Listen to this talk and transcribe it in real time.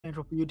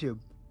intro for YouTube.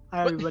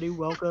 Hi everybody,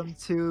 welcome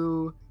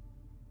to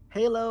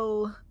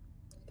Halo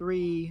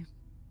 3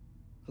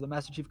 for the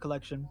Master Chief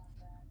Collection.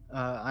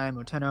 I am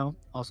Oteno,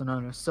 also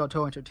known as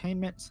Soto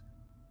Entertainment,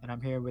 and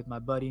I'm here with my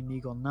buddy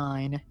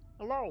Neagle9.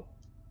 Hello.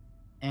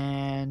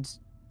 And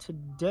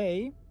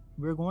today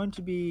we're going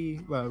to be,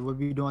 we'll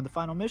be doing the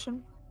final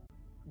mission.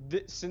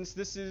 Since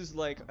this is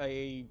like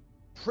a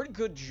pretty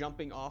good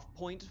jumping off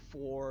point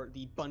for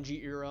the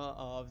Bungie era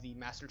of the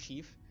Master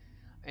Chief,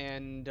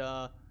 and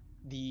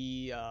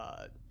the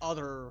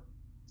other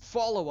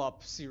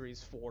follow-up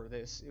series for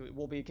this, it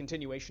will be a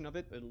continuation of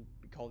it. It'll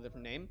be called a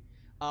different name.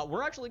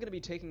 We're actually going to be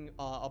taking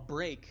a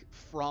break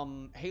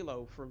from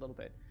Halo for a little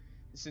bit,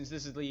 since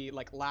this is the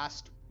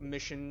last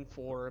mission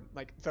for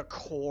the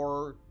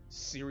core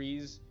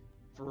series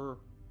for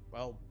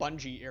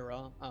Bungie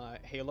era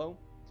Halo.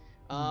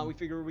 We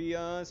figure we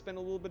spend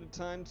a little bit of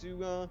time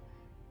to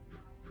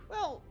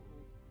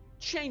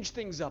change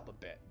things up a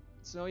bit.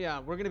 So yeah,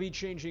 we're gonna be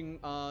changing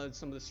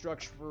some of the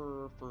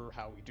structure for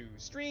how we do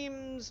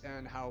streams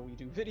and how we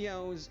do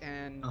videos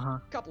and a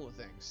couple of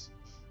things.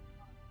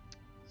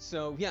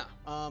 So yeah,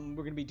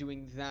 we're gonna be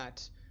doing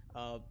that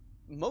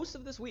most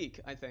of this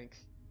week, I think.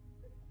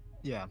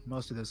 Yeah,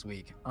 most of this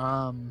week.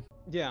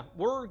 Yeah,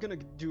 we're gonna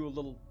do a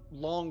little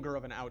longer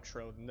of an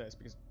outro than this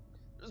because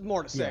there's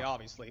more to say,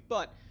 obviously,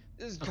 but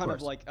this is kind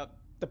of like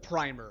the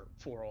primer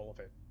for all of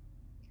it.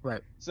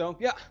 Right. So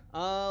yeah,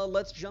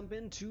 let's jump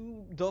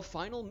into the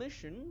final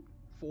mission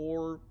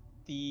for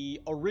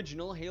the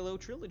original Halo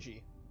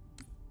trilogy.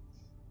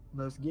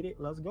 Let's get it.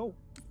 Let's go.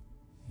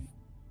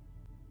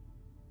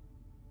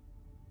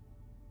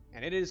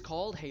 And it is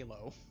called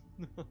Halo.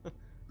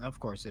 Of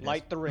course it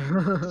Light is. the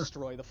ring,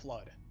 destroy the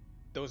flood.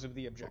 Those are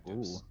the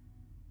objectives. Ooh.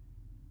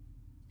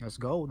 Let's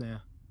go then.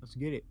 Let's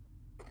get it.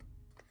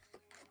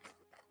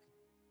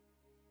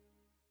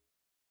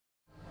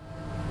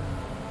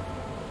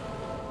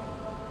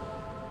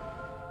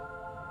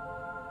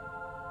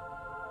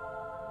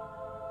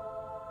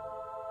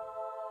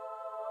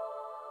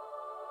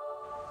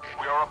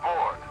 We are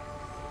aboard.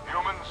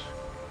 Humans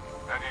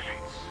and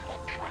elites.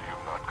 Will you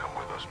not come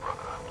with us, brother?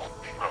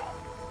 No.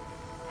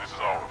 This is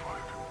our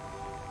fight.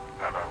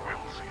 And I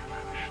will see it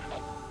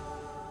finished.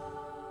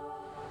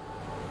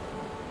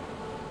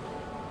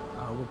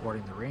 We're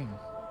boarding the ring.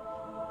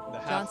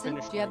 Johnson,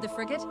 do you have the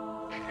frigate?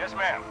 Yes,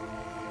 ma'am.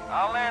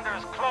 I'll land her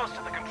as close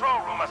to the control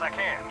room as I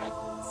can.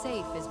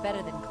 Safe is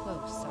better than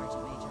close,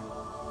 Sergeant Major.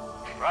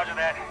 Roger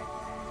that.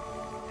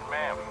 And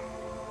ma'am,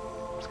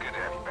 it's good to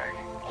have you back.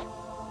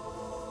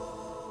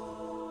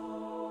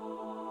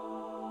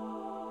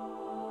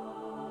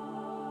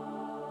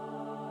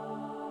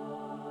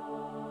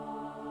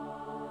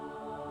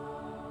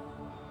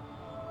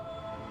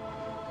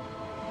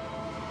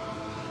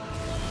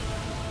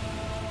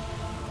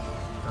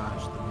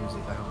 Gosh, the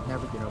music, I'll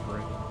never get over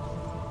it.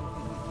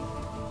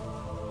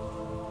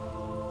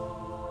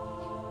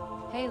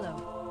 Halo.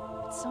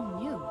 It's so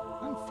new,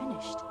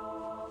 unfinished.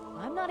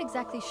 I'm not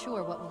exactly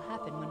sure what will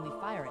happen when we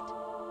fire it.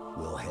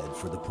 We'll head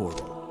for the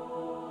portal,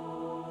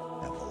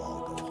 and we'll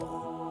all go home.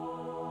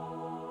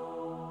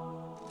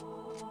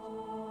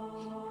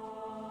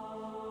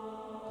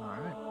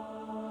 Alright.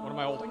 What am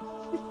I holding?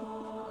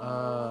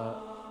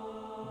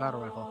 Battle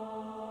rifle.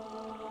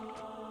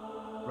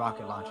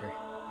 Rocket launcher.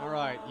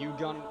 Alright, you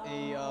got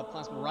a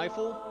plasma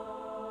rifle.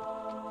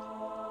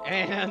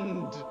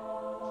 And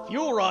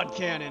fuel rod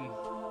cannon.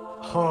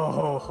 Ho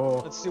ho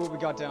ho. Let's see what we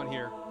got down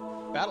here.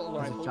 Battle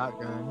There's rifle. a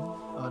shotgun.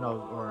 Oh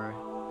no, or...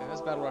 Yeah,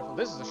 that's battle rifle.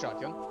 This is a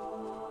shotgun.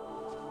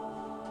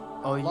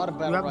 Oh, A lot of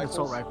battle you have an rifles.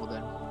 assault rifle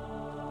then.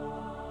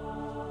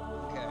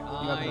 Okay,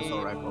 You have an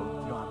assault rifle.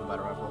 You don't have a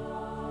battle rifle.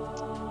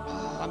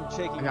 I'm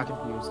taking... I got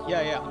confused.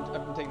 Yeah,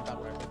 I'm taking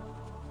battle rifle.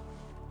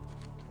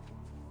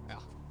 Yeah.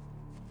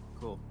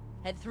 Cool.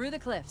 Head through the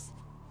cliffs.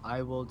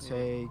 I will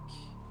take...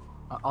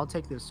 I'll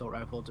take the assault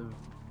rifle to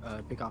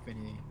pick off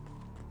any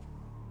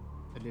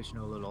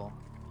additional little...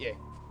 Yeah.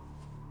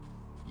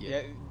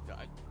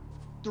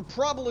 There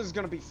probably is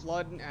going to be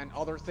flood and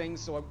other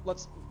things, so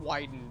let's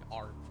widen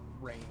our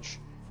range.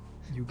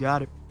 You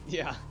got it.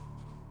 Yeah.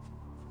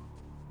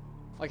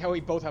 Like how we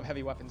both have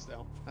heavy weapons,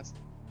 though. That's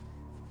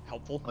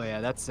helpful. Oh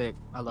yeah, that's sick.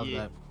 I love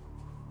that.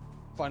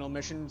 Final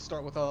mission,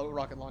 start with a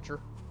rocket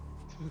launcher.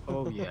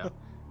 Oh yeah.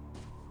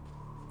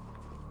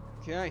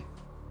 Okay.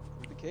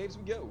 Through the caves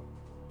we go.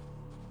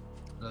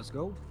 Let's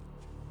go.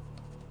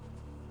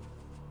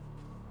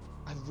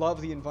 I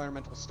love the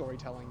environmental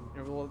storytelling.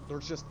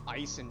 There's just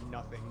ice and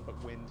nothing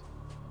but wind.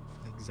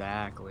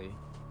 Exactly.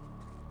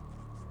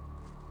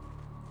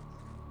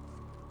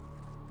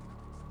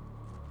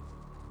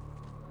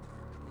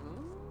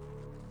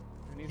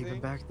 Anything? Even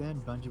back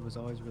then, Bungie was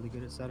always really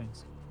good at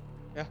settings.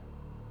 Yeah.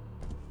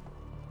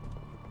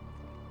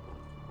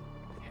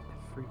 Man,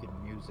 that freaking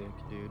music,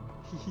 dude.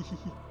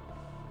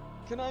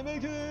 Can I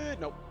make it?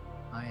 Nope.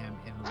 I am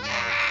in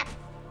love.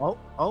 Oh,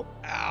 oh.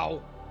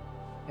 Ow.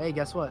 Hey,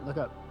 guess what? Look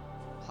up.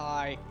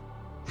 Hi.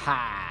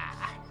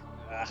 Ha!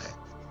 Ugh.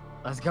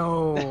 Let's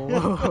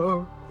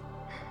go.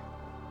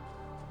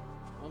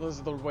 Well, this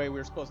is the way we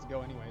were supposed to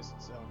go anyways,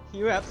 so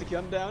you have to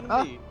come down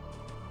and me.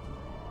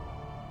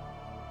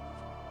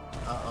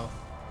 Uh-oh.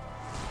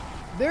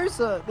 There's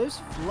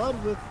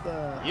flood with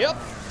Yep.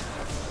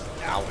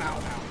 Ow, ow,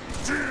 ow.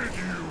 Did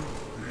you?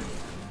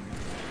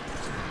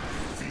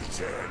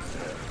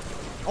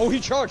 Oh, he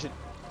charged it.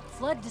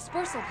 Flood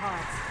dispersal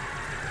pods.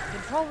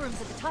 Control room's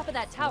at the top of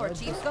that tower, Flood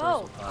Chief.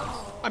 dispersal Go!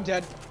 pods. I'm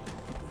dead.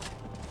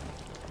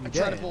 You I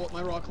tried to dead? pull up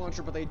my rock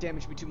launcher, but they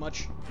damaged me too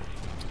much.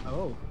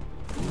 Oh.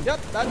 Yep,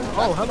 that's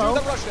Oh, the hello.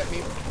 dude that rushed at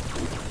me.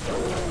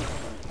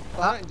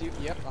 Behind you.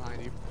 Yep,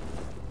 behind you.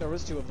 There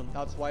was 2 of them.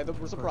 That's why there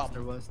was a There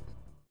problem. was.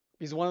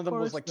 Because one of them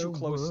was like too There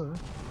close. was.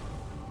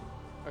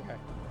 Okay.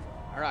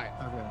 Alright.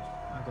 Okay.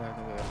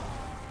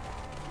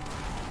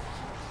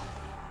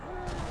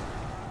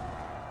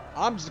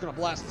 I'm just gonna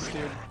blast this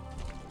dude.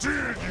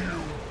 Did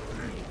you?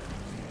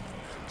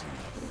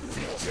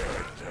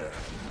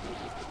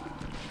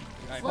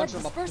 Alright, Flood bunch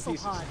them up to dispersal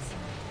pieces. pods.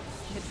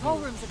 Control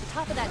room's at the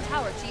top of that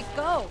tower, Chief.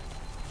 Go!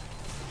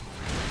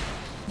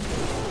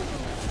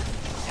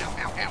 Ow,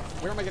 ow, ow.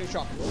 Where am I getting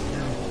shot?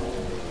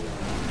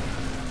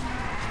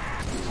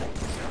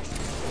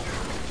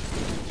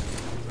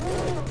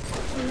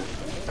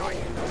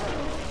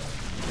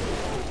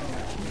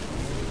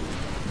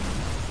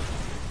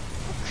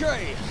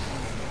 Okay.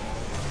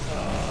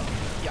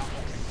 Yeah,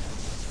 okay.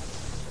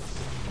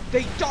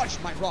 They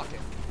dodged my rocket.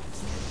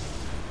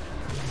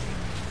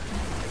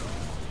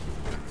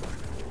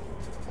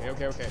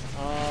 Okay.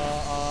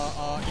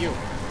 You.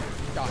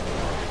 Die.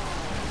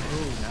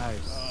 Oh,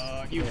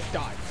 nice. You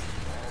die.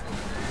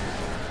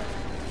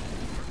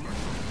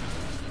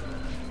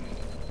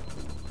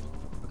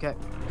 Okay,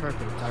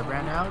 perfect. I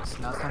ran out.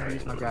 Now it's time to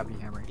use my gravity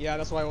hammer. Yeah,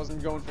 that's why I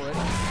wasn't going for it.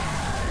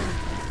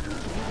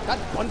 That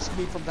bunched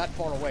me from that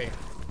far away.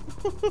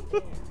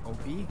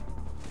 OP.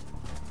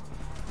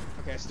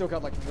 Okay, I still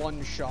got like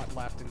 1 shot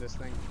left in this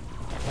thing.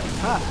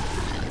 Ha!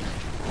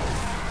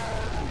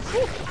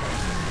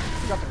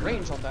 You got the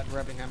range on that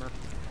gravity hammer.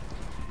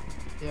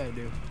 Yeah, I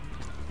do.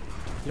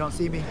 You don't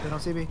see me. They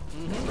don't see me.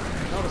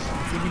 Notice.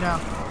 See me now.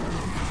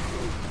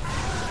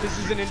 This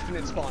is an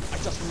infinite spawn. I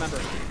just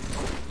remembered.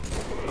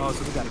 Oh,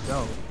 so we gotta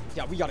go.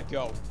 Yeah, we gotta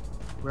go.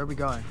 Where are we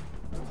going?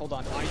 Hold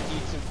on. I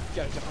need to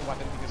get a different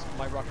weapon because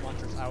my rocket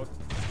launcher's out.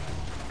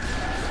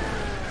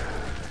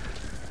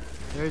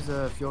 There's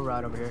a fuel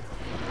rod over here.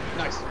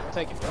 Nice. I'll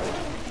take it.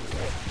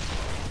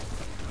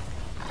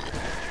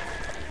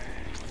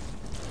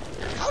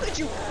 How did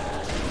you...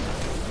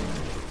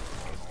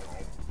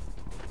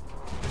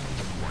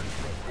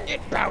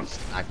 It bounced!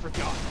 I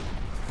forgot.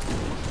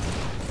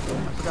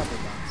 I forgot the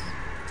bounce.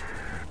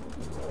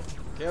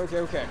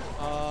 Okay.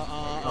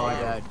 Oh, I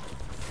died.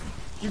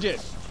 You did.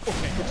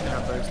 Okay, good to I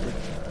know. bursted.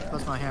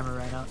 Plus my hammer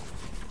right now.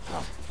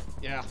 Oh,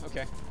 yeah,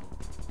 okay.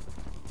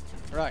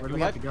 Alright, Where do you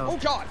we have alive? to go? Oh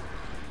god!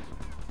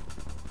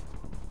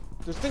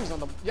 There's things on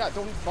the... Yeah,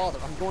 don't bother.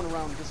 I'm going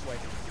around this way.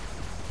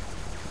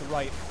 To the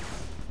right.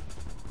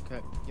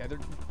 Okay. Yeah, they're...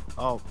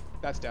 Oh.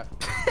 That's death.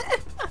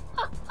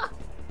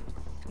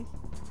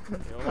 You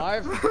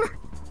alive?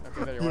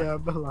 Okay, there you Yeah, are.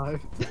 I'm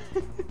alive.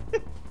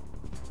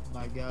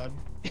 My god.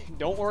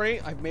 Don't worry,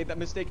 I've made that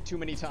mistake too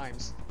many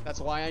times. That's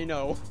why I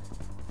know.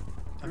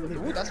 I really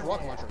Ooh, that's a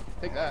rocket launcher.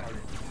 Take that. got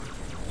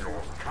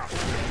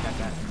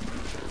that.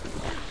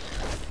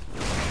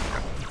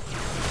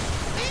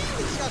 Man,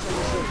 these guys are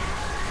really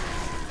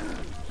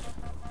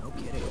No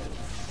kidding.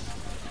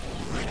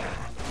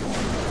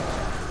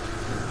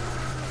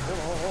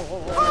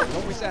 Oh,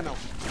 don't waste ammo.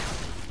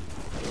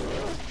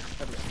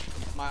 There we go.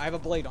 I have a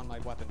blade on my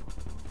weapon.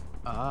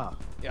 Ah.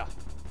 Yeah.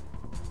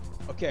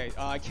 Okay,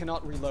 I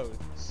cannot reload,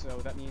 so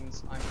that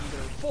means I'm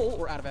either full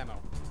or out of ammo.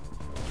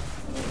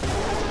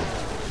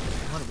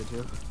 One of the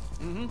two.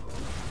 Mm-hmm.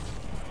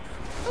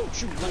 Don't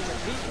shoot lunch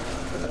at me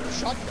with a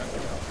shotgun.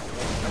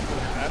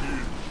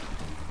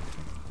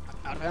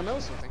 I'm out of ammo,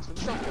 so thanks for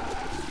the shotgun.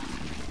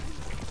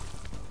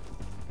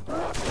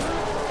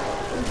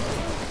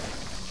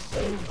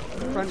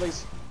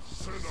 Friendlies.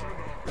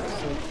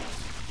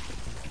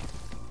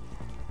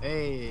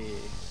 Hey.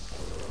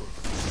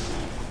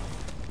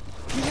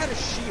 He had a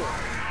shield.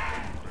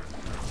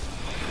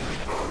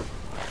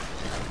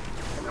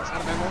 That's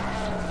out of ammo.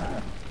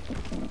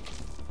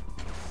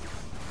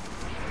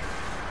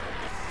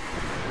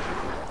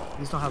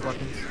 These don't have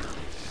weapons.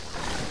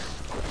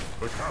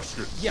 The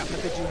casket. Yeah,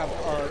 but they do have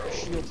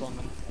shields on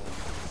them.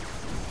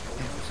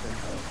 Interesting.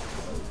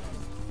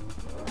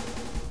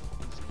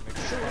 Make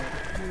sure.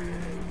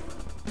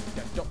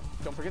 Yeah,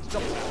 don't forget to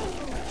jump.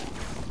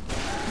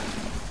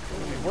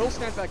 Okay, we'll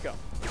stand back up.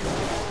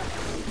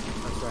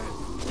 That's right.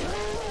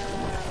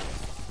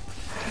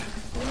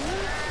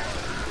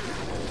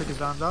 Took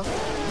his arms off?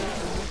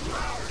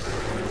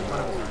 One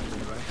of his arms,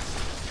 anyway.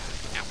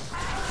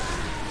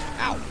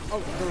 Ow!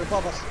 Oh, they're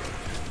above us.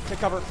 Take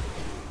cover.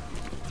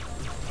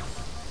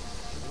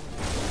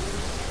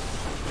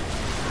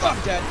 Oh,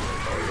 I'm dead.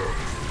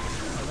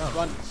 Oh no.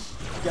 Run.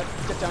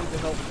 Get down to the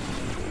hill.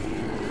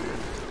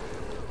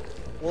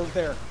 Or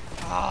there.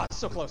 Ah, it's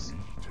so close.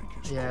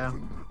 Yeah,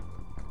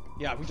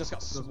 Yeah, we just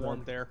got Feels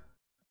swarmed bad. there.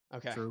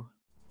 Okay. true.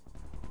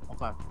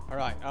 Okay. All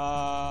right.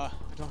 I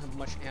don't have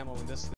much ammo in this.